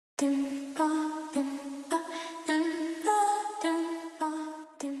What's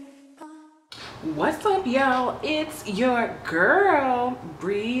up, y'all? It's your girl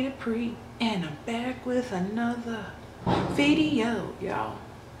Breed Pre, and I'm back with another video, y'all.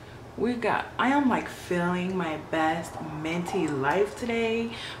 I am like feeling my best minty life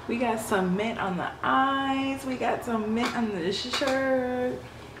today. We got some mint on the eyes, we got some mint on the shirt.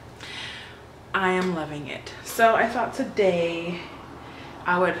 I am loving it. So I thought today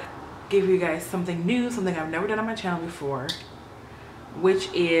I would give you guys something new, something I've never done on my channel before, which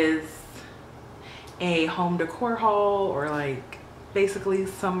is a home decor haul, or like basically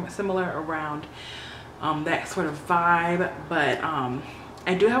some similar around that sort of vibe. But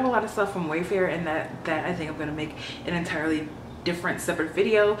I do have a lot of stuff from Wayfair, and that I think I'm gonna make an entirely different separate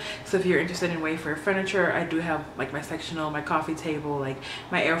video. So if you're interested in Wayfair furniture, I do have like my sectional, my coffee table, like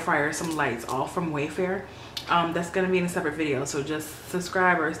my air fryer, some lights, all from Wayfair. That's gonna be in a separate video, so just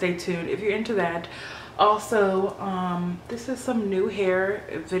subscribe or stay tuned if you're into that. Also, this is some new hair.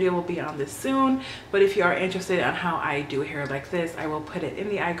 A video will be on this soon, but if you are interested in how I do hair like this, I will put it in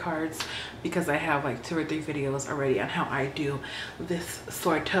the iCards, because I have like 2 or 3 videos already on how I do this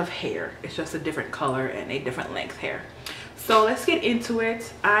sort of hair. It's just a different color and a different length hair. So let's get into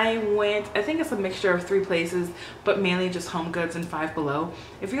it. I think it's a mixture of 3 places, but mainly just Homegoods and Five Below.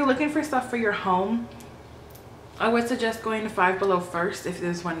 If you're looking for stuff for your home, I would suggest going to Five Below first if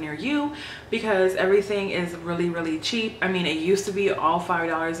there's one near you, because everything is really cheap. I mean, it used to be all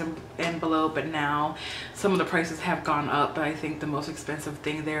 $5 and below, but now some of the prices have gone up. But I think the most expensive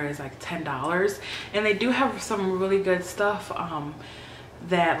thing there is like $10, and they do have some really good stuff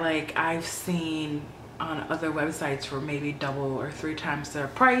that like I've seen on other websites for maybe double or 3 times their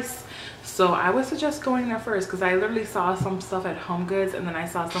price. So I would suggest going there first, because I literally saw some stuff at Homegoods, and then I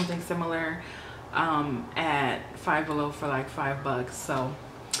saw something similar at Five Below for like $5. So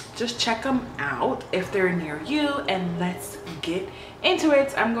just check them out if they're near you, and let's get into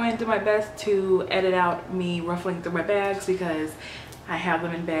it. I'm going to do my best to edit out me ruffling through my bags, because I have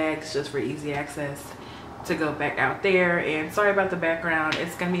them in bags just for easy access to go back out there. And sorry about the background,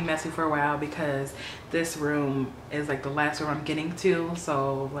 it's gonna be messy for a while because this room is like the last room I'm getting to,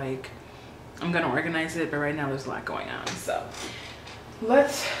 so like I'm gonna organize it, but right now there's a lot going on. So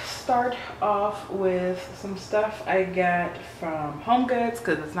let's start off with some stuff I got from Homegoods,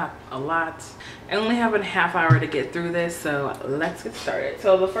 because it's not a lot. I only have a half hour to get through this, so let's get started.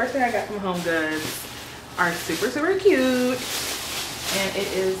 So the first thing I got from Homegoods are super cute, and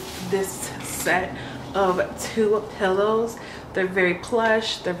it is this set of 2 pillows. They're very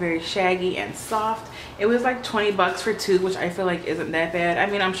plush, they're very shaggy and soft. It was like 20 bucks for 2, which I feel like isn't that bad. I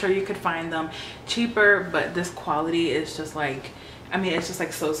mean, I'm sure you could find them cheaper, but this quality is just like, I mean, it's just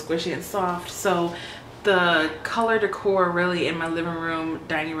like so squishy and soft. So the color decor really in my living room,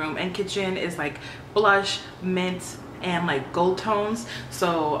 dining room, and kitchen is like blush, mint, and like gold tones.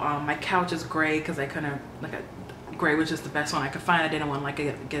 So my couch is gray, because I kind of like gray was just the best one I could find. I didn't want to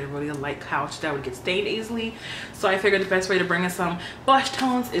like get a really light couch that would get stained easily. So I figured the best way to bring in some blush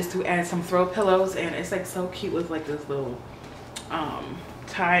tones is to add some throw pillows, and it's like so cute with like this little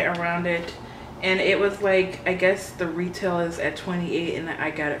tie around it. And it was like, I guess the retail is at $28, and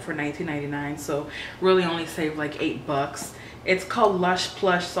I got it for $19.99, so really only saved like $8. It's called Lush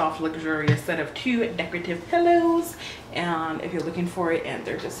Plush Soft Luxurious Set of 2 decorative pillows, and if you're looking for it, and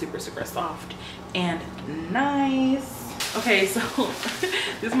they're just super soft and nice. Okay, so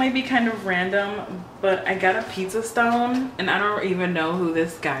this might be kind of random, but I got a pizza stone, and I don't even know who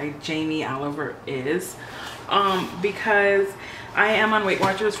this guy Jamie Oliver is, because I am on Weight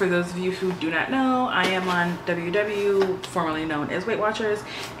Watchers. For those of you who do not know, I am on WW, formerly known as Weight Watchers,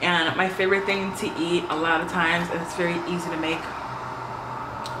 and my favorite thing to eat a lot of times, and it's very easy to make.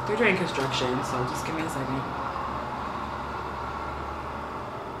 They're doing construction, so just give me a second.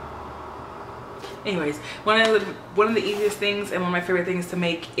 Anyways, one of the easiest things and one of my favorite things to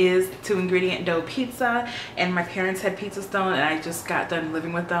make is 2-ingredient dough pizza. And my parents had Pizza Stone, and I just got done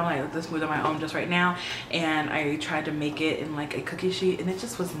living with them. I just moved on my own just right now, and I tried to make it in like a cookie sheet, and it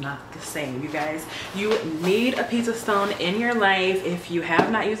just was not the same. You guys, you need a Pizza Stone in your life. If you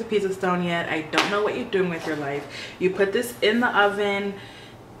have not used a Pizza Stone yet, I don't know what you're doing with your life. You put this in the oven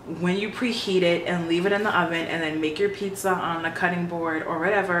when you preheat it, and leave it in the oven, and then make your pizza on a cutting board or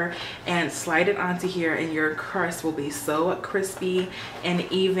whatever, and slide it onto here, and your crust will be so crispy and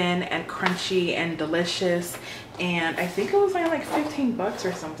even and crunchy and delicious. And I think it was only like 15 bucks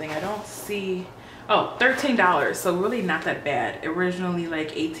or something. I don't see, Oh, $13, so really not that bad. Originally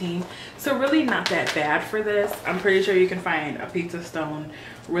like 18, so really not that bad for this. I'm pretty sure you can find a pizza stone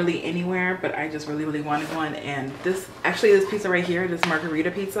really anywhere, but I just really wanted one. And this pizza right here, this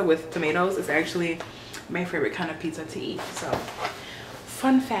margarita pizza with tomatoes, is actually my favorite kind of pizza to eat. So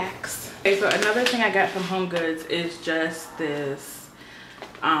fun facts. Okay, so another thing I got from HomeGoods is just this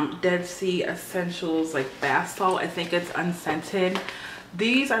Dead Sea Essentials like bath salt. I think it's unscented.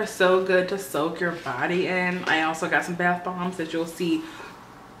 These are so good to soak your body in. I also got some bath bombs that you'll see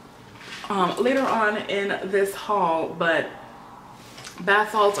later on in this haul, but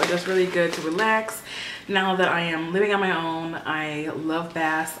bath salts are just really good to relax. Now that I am living on my own, I love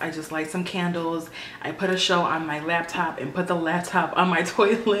baths. I just light some candles. I put a show on my laptop and put the laptop on my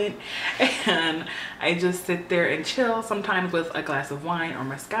toilet, and I just sit there and chill, sometimes with a glass of wine or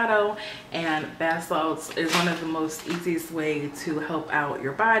Moscato. And bath salts is one of the most easiest way to help out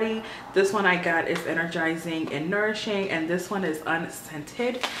your body. This one I got is energizing and nourishing, and this one is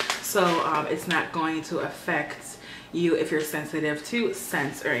unscented, so it's not going to affect you if you're sensitive to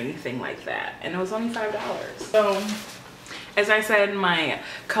scents or anything like that. And it was only $5. So as I said, my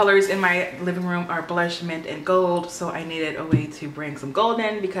colors in my living room are blush, mint, and gold, so I needed a way to bring some gold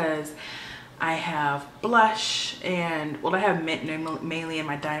in, because I have blush and, well, I have mint mainly in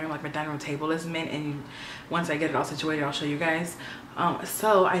my dining room. Like my dining room table is mint, and once I get it all situated, I'll show you guys.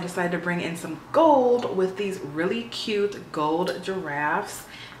 So I decided to bring in some gold with these really cute gold giraffes.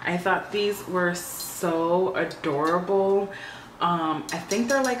 I thought these were so adorable. I think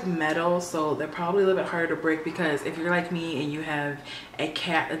they're like metal, so they're probably a little bit harder to break, because if you're like me and you have a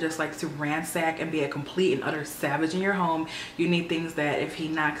cat that just likes to ransack and be a complete and utter savage in your home, you need things that if he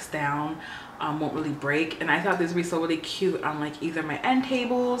knocks down won't really break. And I thought this would be so really cute on like either my end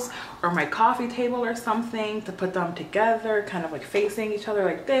tables or my coffee table or something, to put them together kind of like facing each other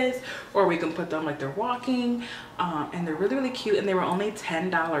like this, or we can put them like they're walking. And they're really cute, and they were only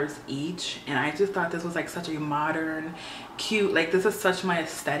 $10 each. And I just thought this was like such a modern, cute, like this is such my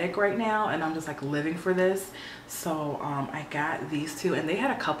aesthetic right now, and I'm just like living for this. So I got these two, and they had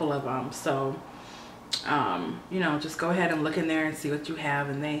a couple of them, so you know, just go ahead and look in there and see what you have.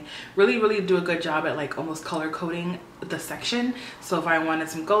 And they really do a good job at like almost color coding the section. So if I wanted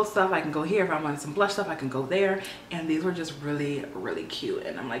some gold stuff, I can go here. If I wanted some blush stuff, I can go there. And these were just really cute,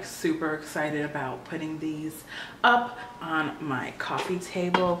 and I'm like super excited about putting these up on my coffee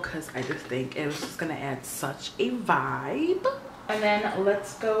table, because I just think it was just gonna add such a vibe. And then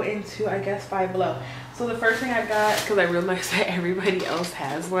let's go into, I guess, Five Below. So the first thing I got, because I realized that everybody else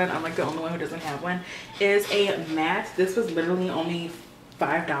has one, I'm like the only one who doesn't have one, is a mat. This was literally only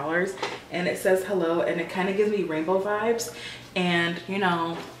 $5, and it says hello, and it kind of gives me rainbow vibes. And you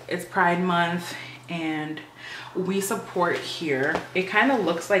know, it's Pride Month, and we support here. It kind of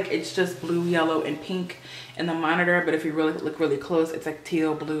looks like it's just blue, yellow, and pink in the monitor, but if you really look really close, it's like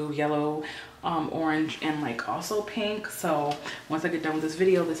teal, blue, yellow, orange, and like also pink. So once I get done with this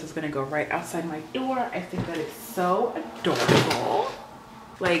video, this is gonna go right outside my door. I think that it's so adorable.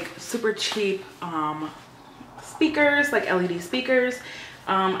 Like super cheap speakers, like LED speakers.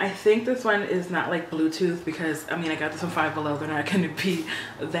 I think this one is not like Bluetooth, because I mean I got this from Five Below, they're not going to be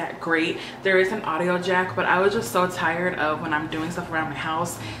that great. There is an audio jack, but I was just so tired of when I'm doing stuff around my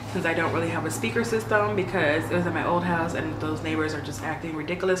house, since I don't really have a speaker system, because it was at my old house and those neighbors are just acting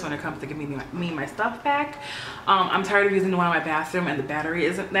ridiculous when it comes to giving me my stuff back. I'm tired of using the one in my bathroom, and the battery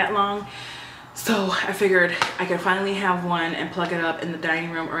isn't that long. So I figured I could finally have one and plug it up in the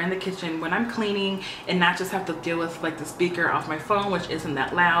dining room or in the kitchen when I'm cleaning, and not just have to deal with like the speaker off my phone, which isn't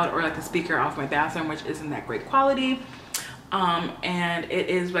that loud, or like the speaker off my bathroom, which isn't that great quality. And it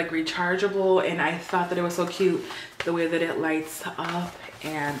is like rechargeable, and I thought that it was so cute the way that it lights up,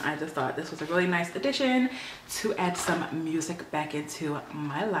 and I just thought this was a really nice addition to add some music back into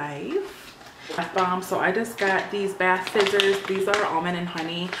my life. Bath bomb. So I just got these bath fizzers. These are almond and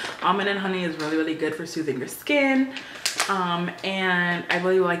honey. Almond and honey is really good for soothing your skin. And I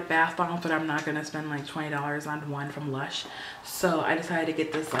really like bath bombs, but I'm not gonna spend like $20 on one from Lush. So I decided to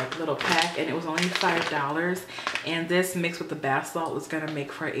get this like little pack, and it was only $5. And this mixed with the bath salt was gonna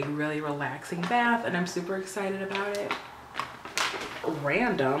make for a really relaxing bath, and I'm super excited about it.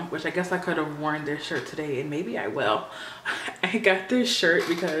 Random, which I guess I could have worn this shirt today, and maybe I will. I got this shirt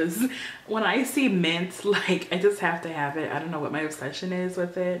because when I see mint, like I just have to have it. I don't know what my obsession is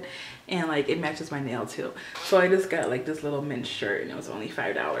with it, and like it matches my nail too. So I just got like this little mint shirt, and it was only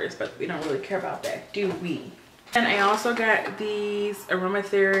 $5, but we don't really care about that, do we? And I also got these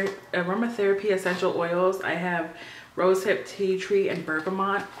aromatherapy essential oils. I have rosehip, tea tree, and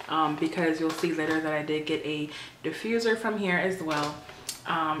bergamot, because you'll see later that I did get a diffuser from here as well.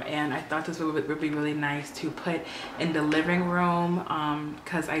 And I thought this would be really nice to put in the living room,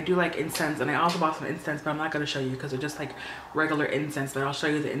 because I do like incense, and I also bought some incense, but I'm not going to show you because they're just like regular incense, but I'll show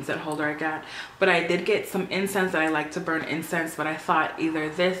you the incense holder I got. But I did get some incense that I like to burn incense, but I thought either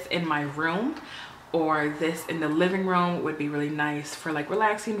this in my room or this in the living room would be really nice for like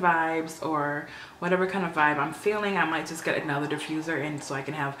relaxing vibes or whatever kind of vibe I'm feeling. I might just get another diffuser in so I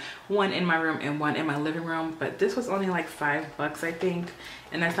can have one in my room and one in my living room. But this was only like $5, I think,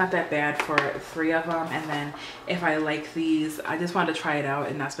 and that's not that bad for 3 of them. And then if I like these, I just wanted to try it out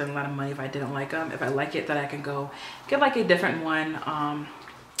and not spend a lot of money if I didn't like them. If I like it, then I can go get like a different one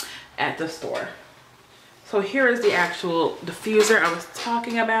at the store. So here is the actual diffuser I was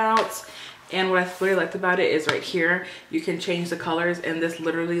talking about. And what I really liked about it is right here, you can change the colors, and this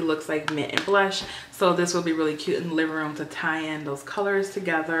literally looks like mint and blush. So this will be really cute in the living room to tie in those colors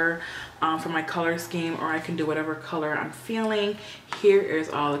together for my color scheme, or I can do whatever color I'm feeling. Here is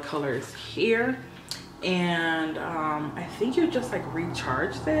all the colors here. And I think you just like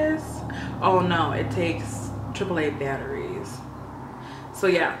recharge this. Oh no, it takes AAA batteries. So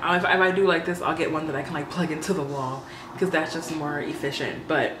yeah, if I do like this, I'll get one that I can like plug into the wall because that's just more efficient.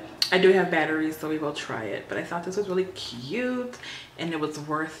 But I do have batteries, so we will try it. But I thought this was really cute and it was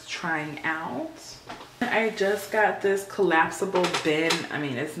worth trying out. I just got this collapsible bin. I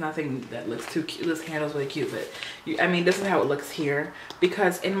mean, it's nothing that looks too cute. This handle's really cute, but I mean, this is how it looks here.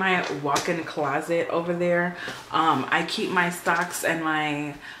 Because in my walk-in closet over there, I keep my socks and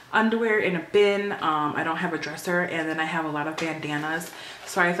my underwear in a bin. I don't have a dresser, and then I have a lot of bandanas.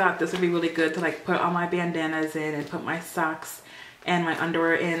 So I thought this would be really good to like put all my bandanas in and put my socks and my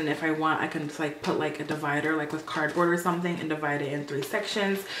underwear in, and if I want I can just like put like a divider like with cardboard or something and divide it in 3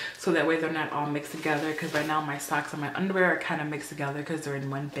 sections, so that way they're not all mixed together, because right now my socks and my underwear are kind of mixed together because they're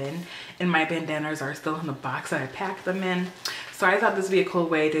in one bin and my bandanas are still in the box that I packed them in. So I thought this would be a cool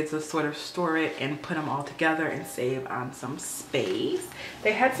way to just sort of store it and put them all together and save on some space.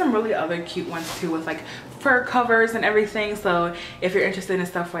 They had some really other cute ones too with like fur covers and everything, so if you're interested in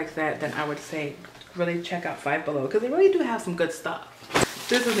stuff like that, then I would say really check out Five Below because they really do have some good stuff.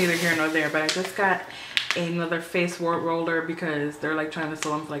 This is neither here nor there, but I just got another face roller because they're like trying to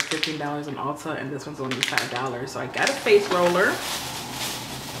sell them for like $15 in Ulta, and this one's only $5. So I got a face roller,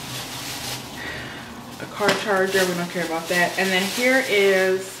 a car charger, we don't care about that. And then here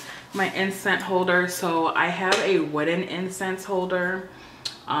is my incense holder. So I have a wooden incense holder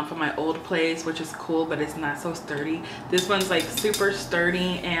from my old place, which is cool, but it's not so sturdy. This one's like super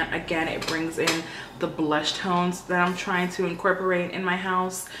sturdy, and again it brings in the blush tones that I'm trying to incorporate in my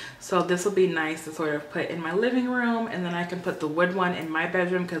house. So this will be nice to sort of put in my living room, and then I can put the wood one in my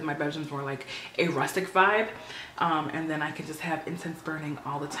bedroom because my bedroom's more like a rustic vibe, and then I can just have incense burning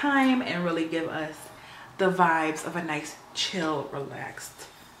all the time and really give us the vibes of a nice chill relaxed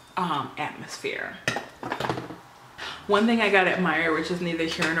atmosphere. One thing I gotta admire, which is neither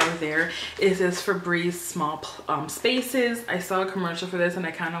here nor there, is this Febreze small spaces. I saw a commercial for this and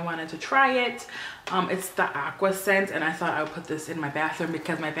I kind of wanted to try it. It's the aqua scent, and I thought I would put this in my bathroom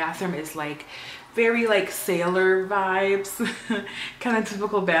because my bathroom is like very like sailor vibes, kind of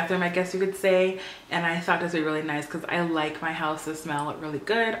typical bathroom I guess you could say. And I thought this would be really nice because I like my house to smell really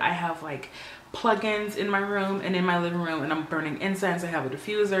good. I have like plugins in my room and in my living room, and I'm burning incense. I have a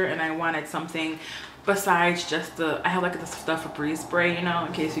diffuser, and I wanted something besides just I have like the stuff Febreze spray, you know,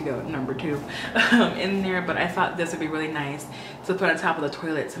 in case you go number 2 in there. But I thought this would be really nice to put on top of the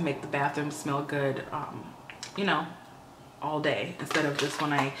toilet to make the bathroom smell good, you know, all day, instead of just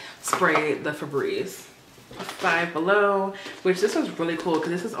when I spray the Febreze. Five Below, which this was really cool because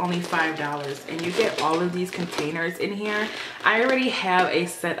this is only $5, and you get all of these containers in here. I already have a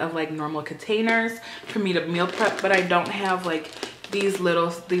set of like normal containers for me to meal prep, but I don't have like these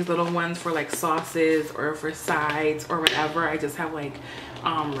little ones for like sauces or for sides or whatever. I just have like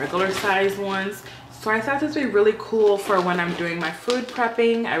regular size ones. So I thought this would be really cool for when I'm doing my food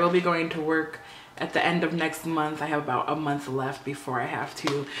prepping. I will be going to work at the end of next month. I have about a month left before I have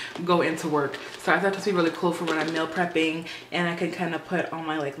to go into work. So I thought this would be really cool for when I'm meal prepping, and I can kind of put all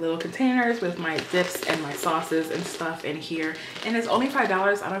my like little containers with my dips and my sauces and stuff in here. And it's only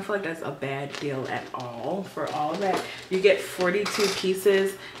 $5. I don't feel like that's a bad deal at all for all of that. You get 42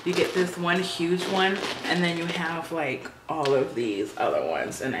 pieces. You get this one huge one, and then you have like all of these other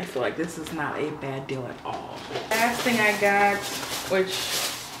ones. And I feel like this is not a bad deal at all. Last thing I got,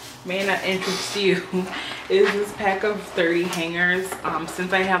 which may not interest you, is this pack of 30 hangers.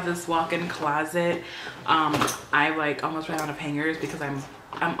 Since I have this walk-in closet, I like almost ran out of hangers because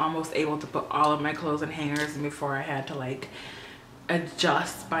I'm almost able to put all of my clothes in hangers, and before I had to like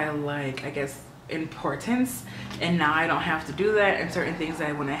adjust by like, I guess importance, and now I don't have to do that. And certain things that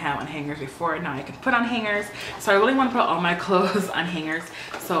I wouldn't have on hangers before, now I can put on hangers. So I really want to put all my clothes on hangers.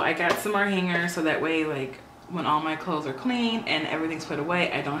 So I got some more hangers so that way, like, when all my clothes are clean and everything's put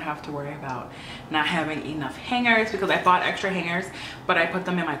away, I don't have to worry about not having enough hangers, because I bought extra hangers, but I put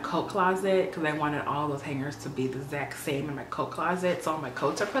them in my coat closet because I wanted all those hangers to be the exact same in my coat closet. So all my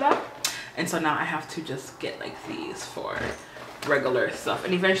coats are put up, and so now I have to just get like these for regular stuff.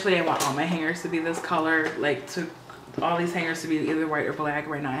 And eventually I want all my hangers to be this color, like to all these hangers to be either white or black.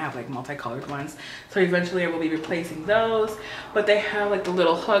 Right now I have like multicolored ones, so eventually I will be replacing those. But they have like the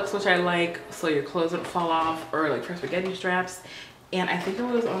little hooks, which I like, so your clothes don't fall off, or like for spaghetti straps. And I think it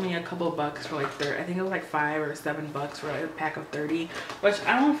was only a couple bucks for like I think it was like $5 or $7 for like a pack of 30, which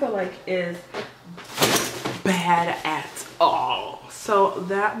I don't feel like is bad at all. So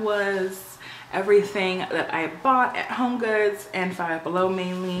that was everything that I bought at HomeGoods and Five Below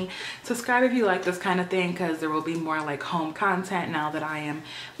mainly. Subscribe if you like this kind of thing, because there will be more like home content now that I am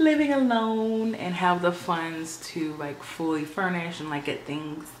living alone and have the funds to like fully furnish and like get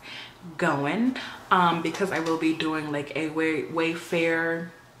things going. Because I will be doing like a Wayfair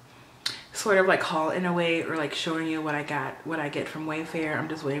sort of like haul in a way, or like showing you what I get from Wayfair. I'm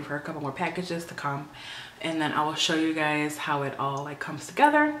just waiting for a couple more packages to come, and then I will show you guys how it all like comes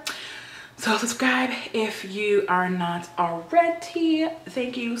together. So subscribe if you are not already.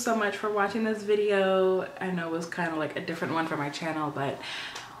 Thank you so much for watching this video. I know it was kind of like a different one for my channel, but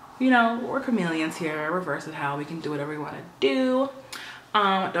you know, we're chameleons here. We're versatile. We can do whatever we want to do.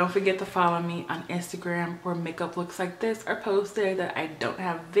 Don't forget to follow me on Instagram, where makeup looks like this are posted that I don't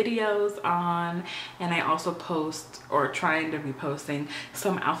have videos on. And I also post, or trying to be posting,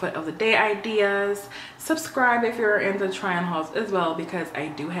 some outfit of the day ideas. Subscribe if you're into try-on hauls as well, because I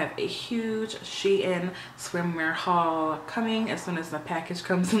do have a huge Shein swimwear haul coming as soon as the package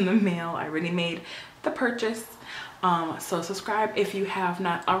comes in the mail. I already made the purchase. So subscribe if you have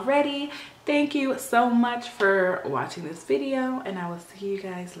not already. Thank you so much for watching this video, and I will see you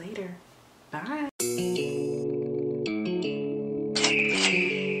guys later. Bye.